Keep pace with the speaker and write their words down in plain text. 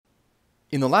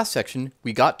In the last section,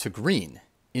 we got to green,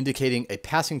 indicating a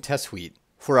passing test suite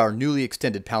for our newly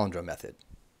extended palindrome method.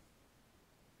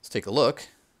 Let's take a look.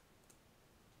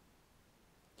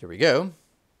 Here we go.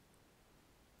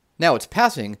 Now it's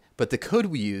passing, but the code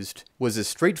we used was as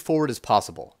straightforward as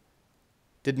possible.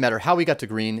 Didn't matter how we got to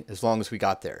green as long as we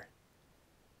got there.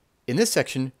 In this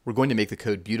section, we're going to make the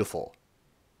code beautiful.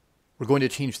 We're going to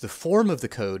change the form of the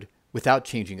code without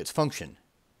changing its function,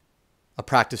 a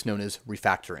practice known as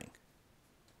refactoring.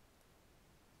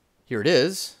 Here it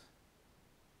is.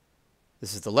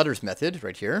 This is the letters method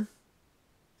right here.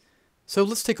 So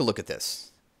let's take a look at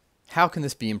this. How can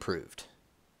this be improved?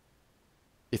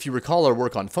 If you recall our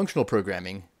work on functional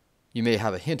programming, you may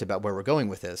have a hint about where we're going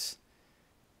with this.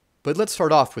 But let's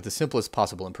start off with the simplest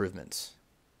possible improvements.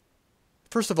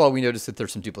 First of all, we notice that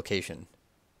there's some duplication.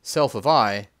 Self of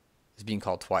I is being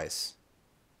called twice.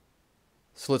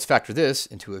 So let's factor this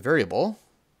into a variable.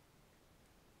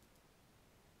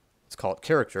 Let's call it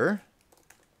character.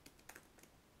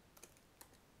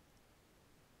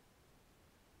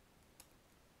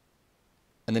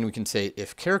 And then we can say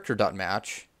if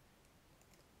character.match,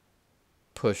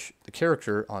 push the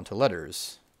character onto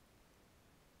letters.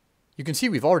 You can see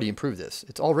we've already improved this.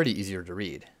 It's already easier to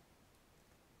read.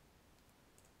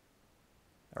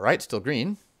 All right, still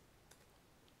green.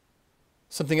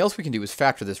 Something else we can do is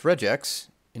factor this regex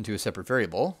into a separate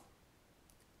variable.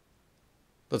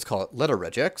 Let's call it letter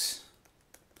regex.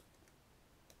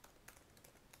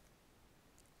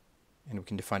 And we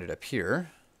can define it up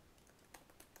here.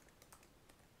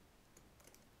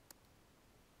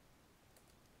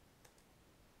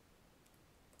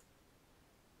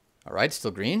 All right,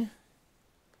 still green.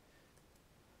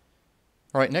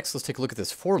 All right, next let's take a look at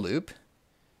this for loop.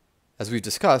 As we've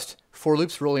discussed, for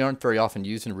loops really aren't very often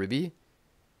used in Ruby.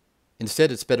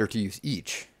 Instead, it's better to use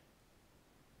each.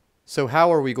 So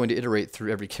how are we going to iterate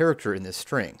through every character in this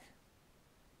string?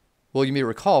 Well, you may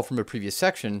recall from a previous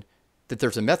section that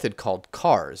there's a method called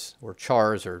chars, or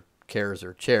chars, or chars,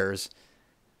 or chairs,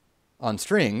 on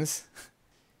strings,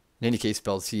 in any case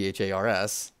spelled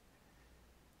C-H-A-R-S,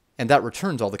 and that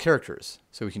returns all the characters.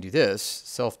 So we can do this,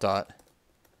 self dot,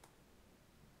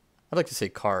 I'd like to say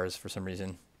chars for some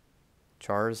reason,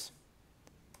 chars,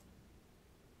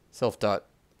 self dot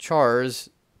chars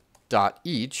dot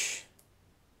each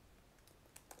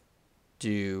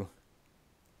do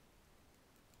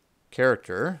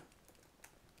character.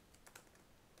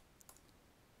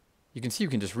 You can see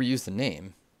we can just reuse the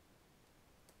name.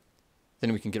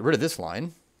 Then we can get rid of this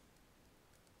line.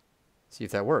 See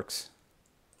if that works.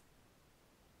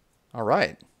 All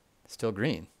right, still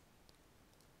green.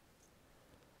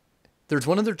 There's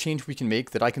one other change we can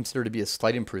make that I consider to be a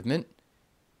slight improvement,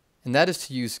 and that is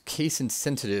to use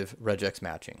case-insensitive regex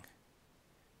matching.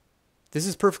 This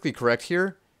is perfectly correct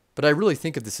here, but I really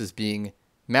think of this as being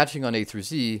matching on A through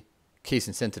Z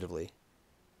case-insensitively.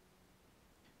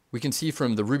 We can see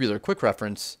from the Rubular quick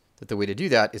reference that the way to do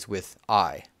that is with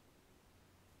I.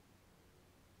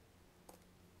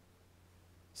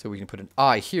 So we can put an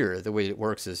I here. The way it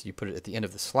works is you put it at the end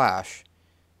of the slash,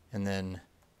 and then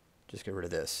just get rid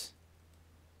of this.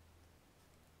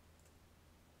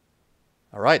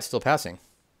 All right, still passing.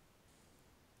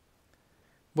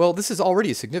 Well, this is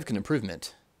already a significant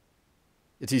improvement.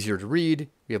 It's easier to read,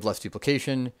 we have less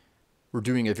duplication, we're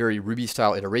doing a very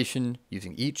Ruby-style iteration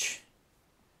using each.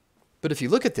 But if you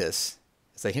look at this,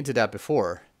 as I hinted at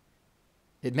before,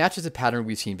 it matches a pattern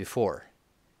we've seen before.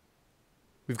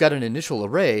 We've got an initial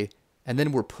array, and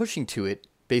then we're pushing to it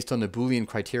based on the Boolean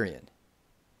criterion.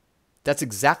 That's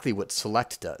exactly what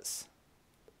select does.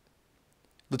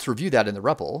 Let's review that in the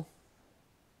REPL.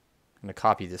 I'm going to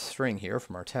copy this string here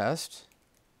from our test.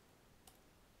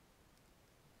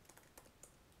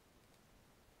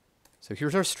 So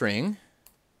here's our string,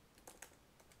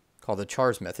 called the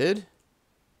chars method.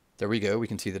 There we go. We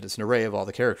can see that it's an array of all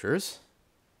the characters.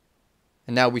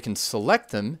 And now we can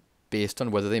select them based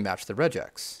on whether they match the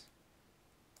regex.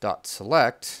 Dot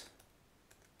select.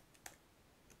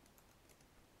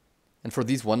 And for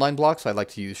these one-line blocks, I like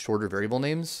to use shorter variable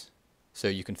names, so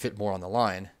you can fit more on the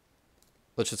line.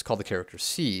 Let's just call the character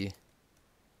C,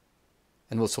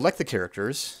 and we'll select the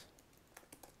characters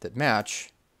that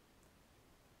match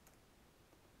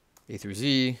A through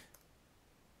Z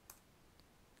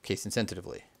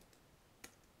case-insensitively.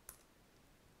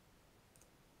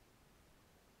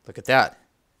 Look at that.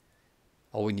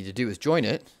 All we need to do is join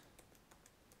it,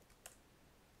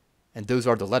 and those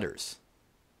are the letters.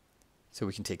 So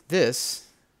we can take this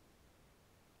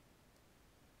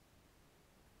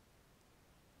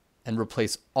and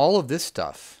replace all of this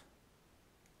stuff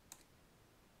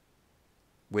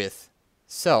with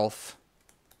self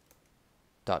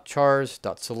chars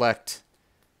select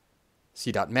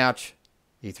c.match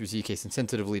a through z case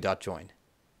insensitively join.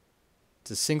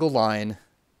 It's a single line.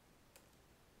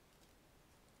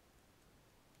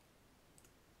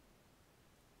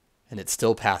 And it's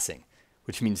still passing,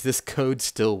 which means this code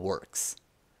still works.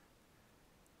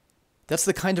 That's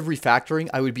the kind of refactoring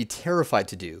I would be terrified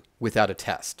to do without a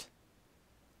test.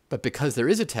 But because there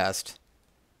is a test,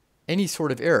 any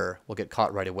sort of error will get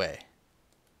caught right away.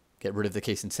 Get rid of the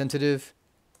case insensitive.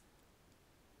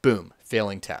 Boom,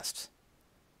 failing test.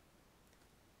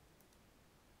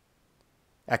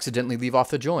 Accidentally leave off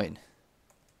the join.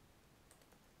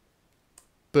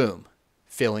 Boom,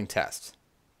 failing test.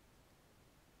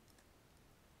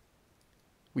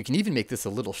 We can even make this a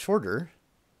little shorter.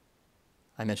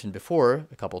 I mentioned before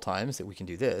a couple times that we can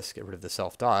do this, get rid of the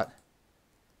self dot.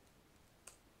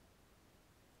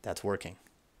 That's working.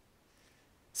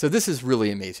 So this is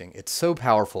really amazing. It's so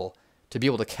powerful to be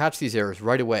able to catch these errors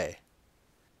right away.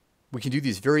 We can do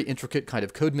these very intricate kind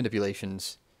of code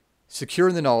manipulations, secure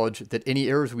in the knowledge that any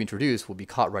errors we introduce will be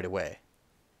caught right away.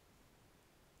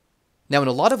 Now in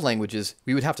a lot of languages,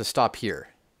 we would have to stop here.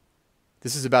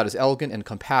 This is about as elegant and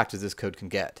compact as this code can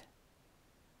get.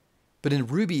 But in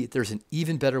Ruby, there's an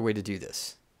even better way to do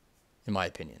this, in my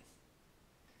opinion.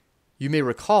 You may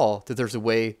recall that there's a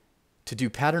way to do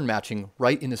pattern matching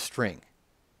right in a string,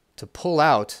 to pull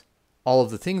out all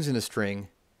of the things in a string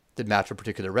that match a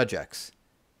particular regex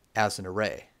as an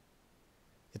array.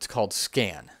 It's called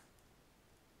scan.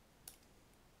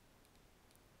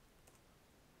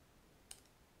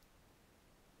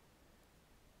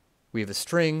 We have a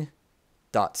string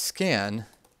 .scan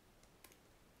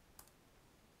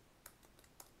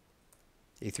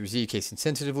a through z case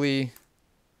insensitively.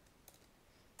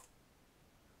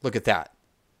 Look at that.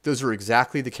 Those are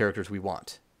exactly the characters we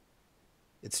want.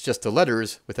 It's just the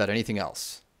letters without anything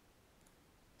else.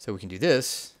 So we can do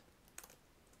this.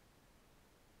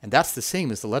 And that's the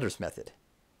same as the letters method.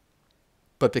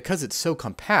 But because it's so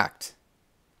compact,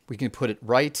 we can put it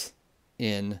right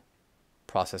in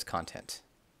process content.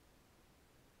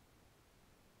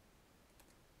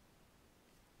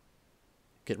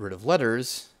 Get rid of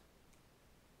letters.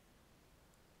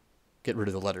 Get rid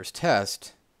of the letters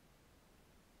test.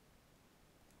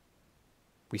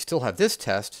 We still have this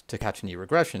test to catch any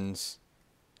regressions.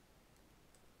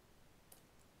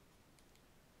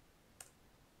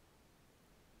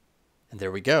 And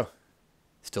there we go.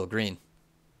 Still green.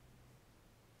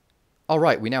 All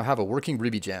right, we now have a working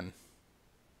Ruby gem.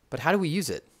 But how do we use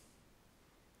it?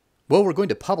 Well, we're going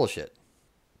to publish it,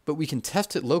 but we can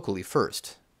test it locally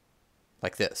first,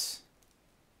 like this.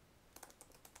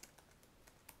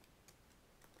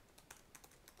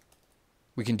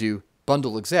 We can do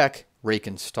bundle exec rake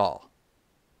install.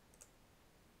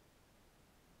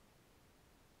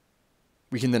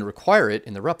 We can then require it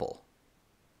in the REPL.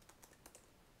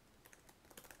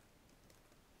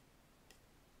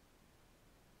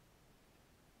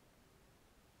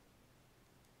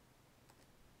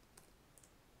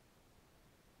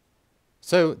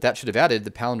 So that should have added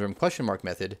the palindrome question mark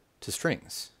method to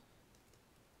strings.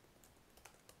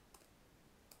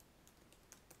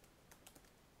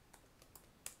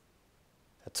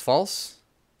 That's false.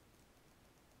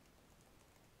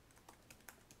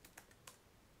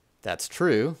 That's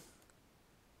true.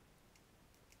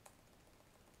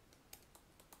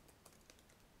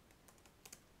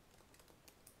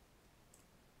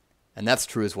 And that's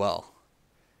true as well.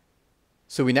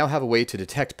 So we now have a way to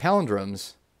detect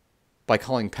palindromes by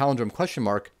calling palindrome question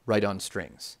mark right on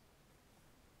strings.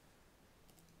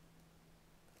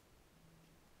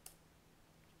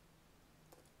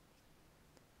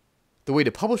 The way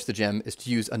to publish the gem is to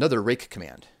use another rake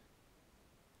command.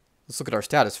 Let's look at our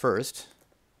status first.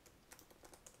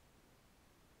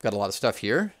 Got a lot of stuff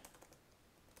here.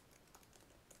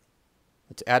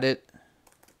 Let's add it.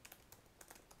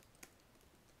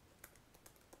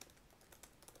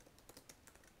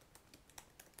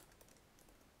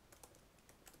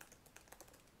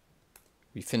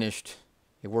 We finished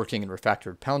a working and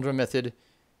refactored palindrome method.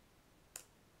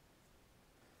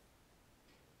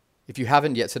 If you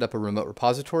haven't yet set up a remote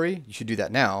repository, you should do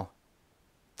that now.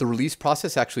 The release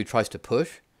process actually tries to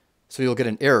push, so you'll get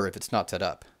an error if it's not set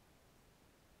up.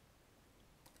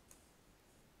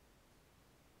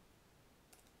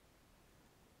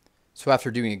 So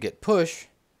after doing a git push,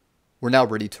 we're now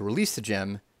ready to release the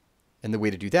gem, and the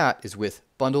way to do that is with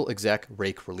bundle exec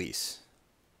rake release.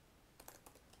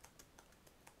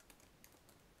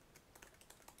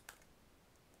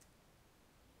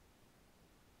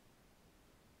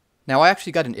 Now I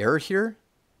actually got an error here,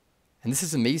 and this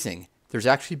is amazing. There's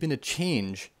actually been a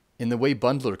change in the way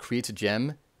bundler creates a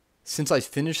gem since I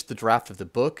finished the draft of the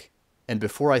book and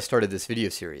before I started this video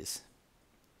series.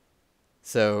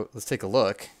 So let's take a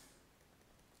look.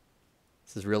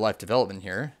 This is real life development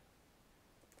here.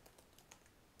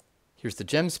 Here's the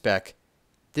gem spec.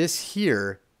 This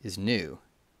here is new.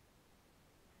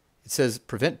 It says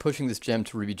prevent pushing this gem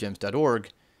to rubygems.org.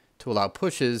 To allow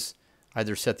pushes,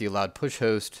 either set the allowed push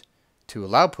host to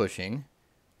allow pushing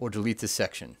or delete this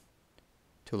section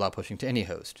to allow pushing to any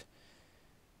host.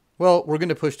 Well, we're going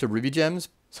to push to rubygems,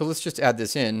 so let's just add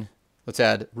this in. Let's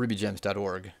add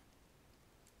rubygems.org.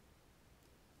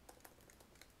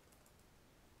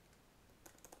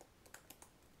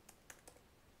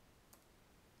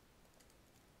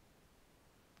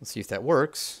 Let's see if that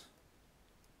works.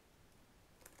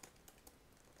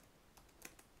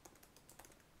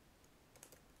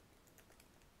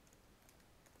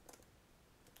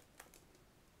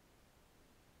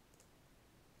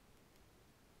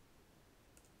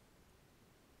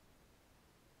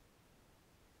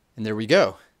 And there we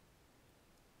go.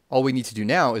 All we need to do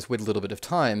now is wait a little bit of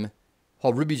time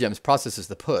while RubyGems processes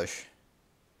the push.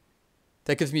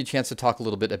 That gives me a chance to talk a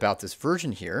little bit about this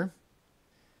version here.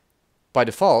 By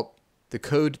default, the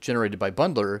code generated by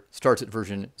Bundler starts at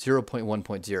version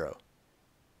 0.1.0.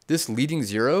 This leading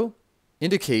 0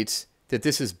 indicates that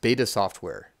this is beta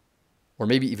software, or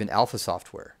maybe even alpha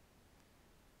software,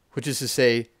 which is to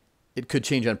say it could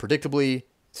change unpredictably,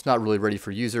 it's not really ready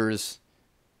for users,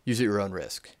 use at your own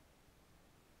risk.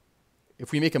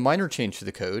 If we make a minor change to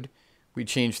the code, we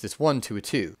change this 1 to a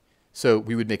 2. So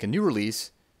we would make a new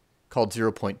release called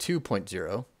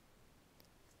 0.2.0,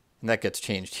 and that gets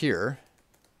changed here.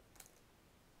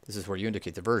 This is where you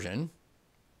indicate the version.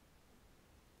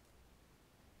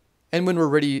 And when we're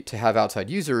ready to have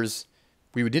outside users,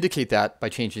 we would indicate that by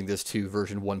changing this to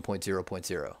version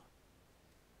 1.0.0.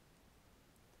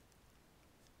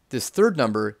 This third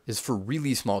number is for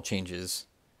really small changes,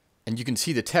 and you can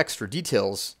see the text or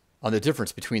details on the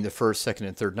difference between the first, second,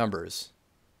 and third numbers.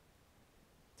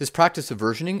 This practice of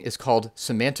versioning is called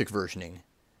semantic versioning,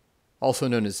 also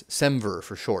known as SEMVer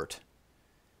for short.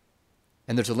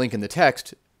 And there's a link in the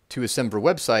text to a SEMVer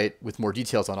website with more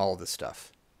details on all of this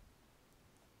stuff.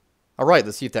 All right,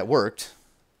 let's see if that worked.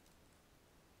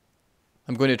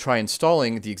 I'm going to try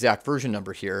installing the exact version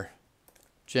number here.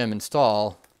 Gem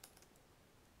install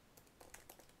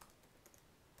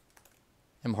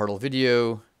mhartle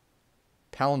video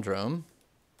palindrome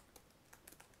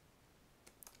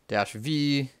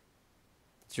 -v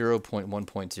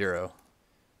 0.1.0.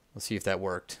 Let's see if that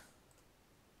worked.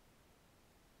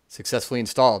 Successfully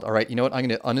installed. All right, you know what? I'm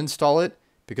going to uninstall it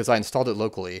because I installed it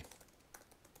locally.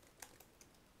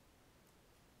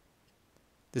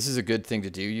 This is a good thing to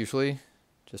do usually,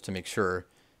 just to make sure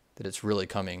that it's really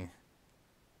coming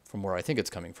from where I think it's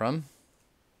coming from.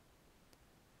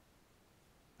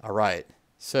 All right,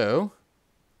 so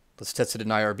let's test it in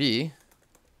IRB.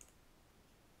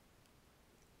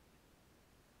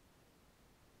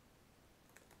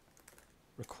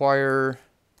 Require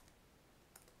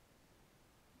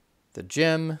the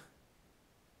gem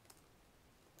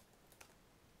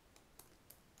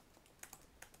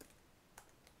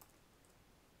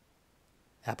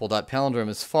apple.palindrome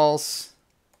is false.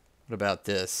 What about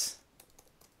this?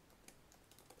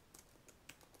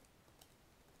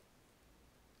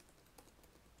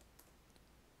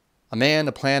 A man,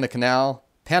 a plan, a canal,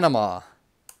 Panama.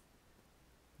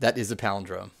 That is a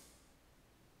palindrome.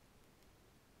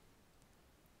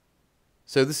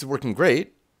 So this is working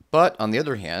great, but on the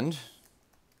other hand,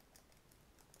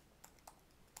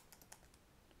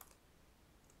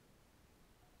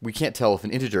 we can't tell if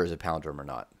an integer is a palindrome or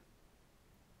not.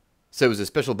 So as a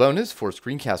special bonus for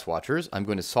screencast watchers, I'm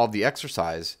going to solve the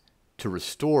exercise to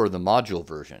restore the module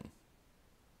version.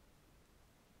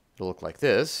 It'll look like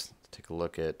this. Let's take a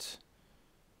look at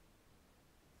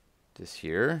this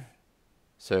here.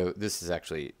 So this is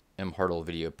actually mhartle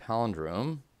video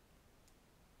palindrome.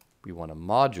 We want a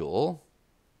module.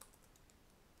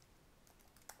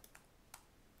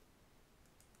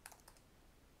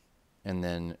 And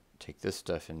then take this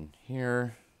stuff in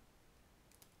here.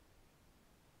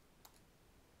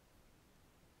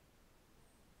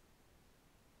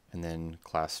 And then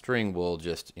class string will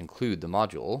just include the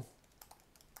module.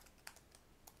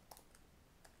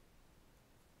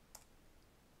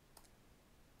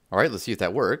 All right, let's see if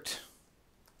that worked.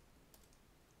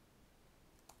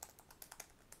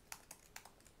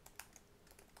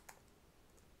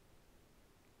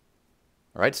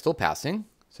 All right, still passing.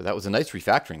 So that was a nice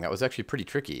refactoring. That was actually pretty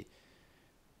tricky.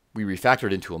 We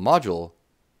refactored into a module.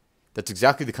 That's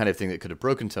exactly the kind of thing that could have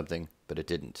broken something, but it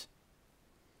didn't.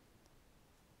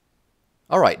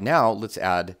 All right, now let's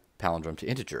add palindrome to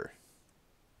integer.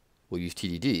 we'll use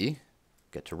TDD,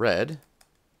 get to red.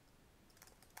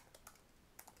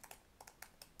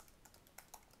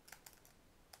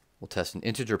 We'll test an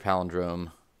integer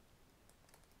palindrome.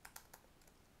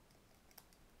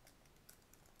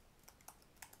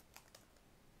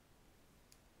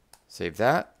 Save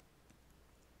that.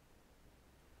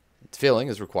 It's failing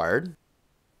as required.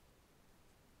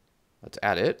 Let's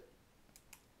add it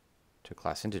to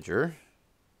class integer.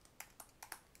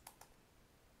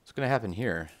 What's going to happen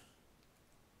here?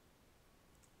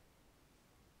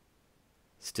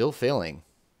 Still failing.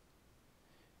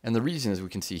 And the reason, as we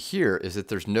can see here, is that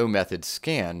there's no method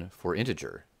scan for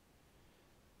integer.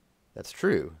 That's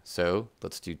true. So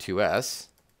let's do 2s.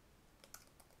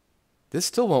 This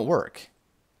still won't work.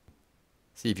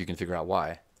 See if you can figure out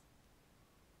why.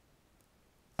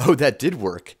 Oh, that did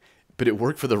work, but it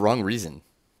worked for the wrong reason.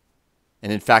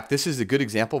 And in fact, this is a good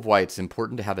example of why it's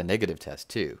important to have a negative test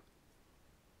too.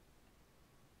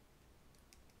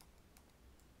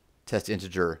 Test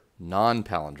integer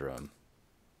non-palindrome.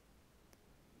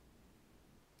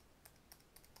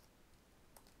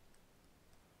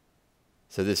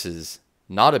 So this is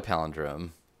not a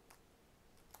palindrome.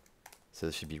 So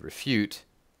this should be refute.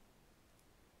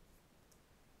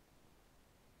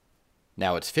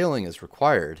 Now it's failing as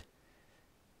required.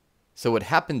 So what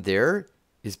happened there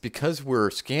is because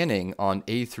we're scanning on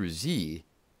A through Z,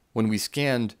 when we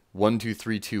scanned 1, 2,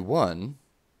 3, 2, 1,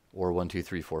 or 1, 2,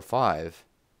 3, 4, 5,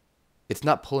 it's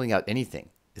not pulling out anything.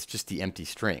 It's just the empty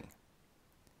string,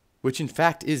 which in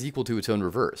fact is equal to its own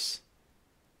reverse.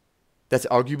 That's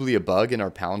arguably a bug in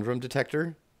our palindrome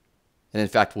detector, and in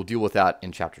fact we'll deal with that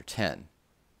in chapter 10.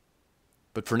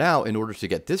 But for now, in order to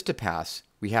get this to pass,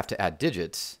 we have to add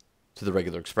digits to the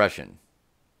regular expression.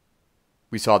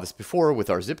 We saw this before with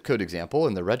our zip code example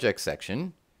in the regex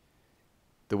section.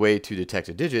 The way to detect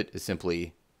a digit is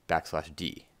simply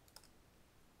 \d.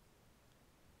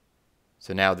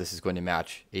 So now this is going to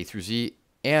match A through Z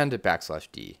and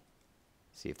 \d.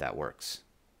 See if that works.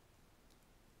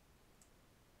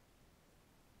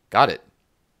 Got it.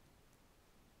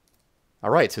 All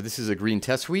right, so this is a green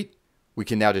test suite. We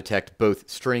can now detect both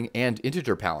string and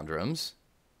integer palindromes,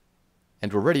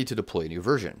 and we're ready to deploy a new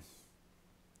version.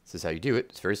 This is how you do it.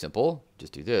 It's very simple.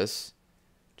 Just do this.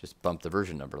 Just bump the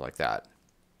version number like that.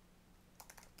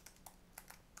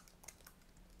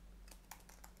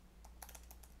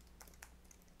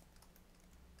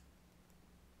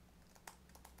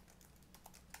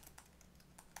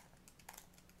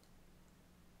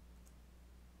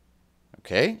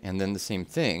 Okay, and then the same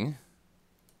thing.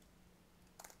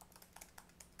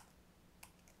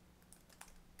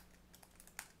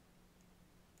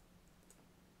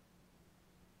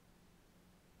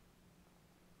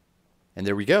 And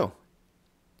there we go.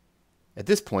 At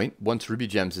this point, once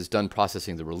RubyGems is done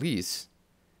processing the release,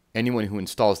 anyone who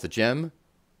installs the gem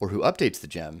or who updates the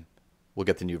gem will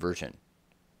get the new version.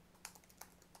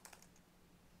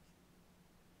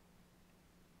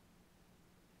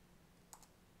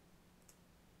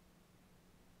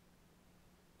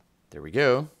 There we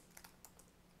go.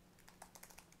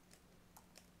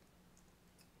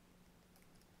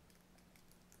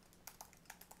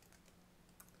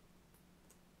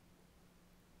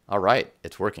 All right,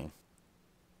 it's working.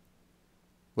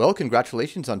 Well,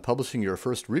 congratulations on publishing your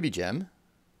first Ruby gem.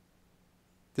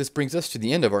 This brings us to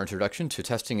the end of our introduction to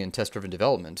testing and test-driven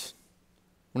development.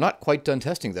 We're not quite done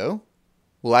testing, though.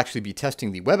 We'll actually be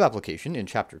testing the web application in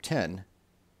Chapter 10.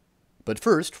 But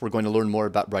first, we're going to learn more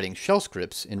about writing shell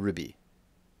scripts in Ruby.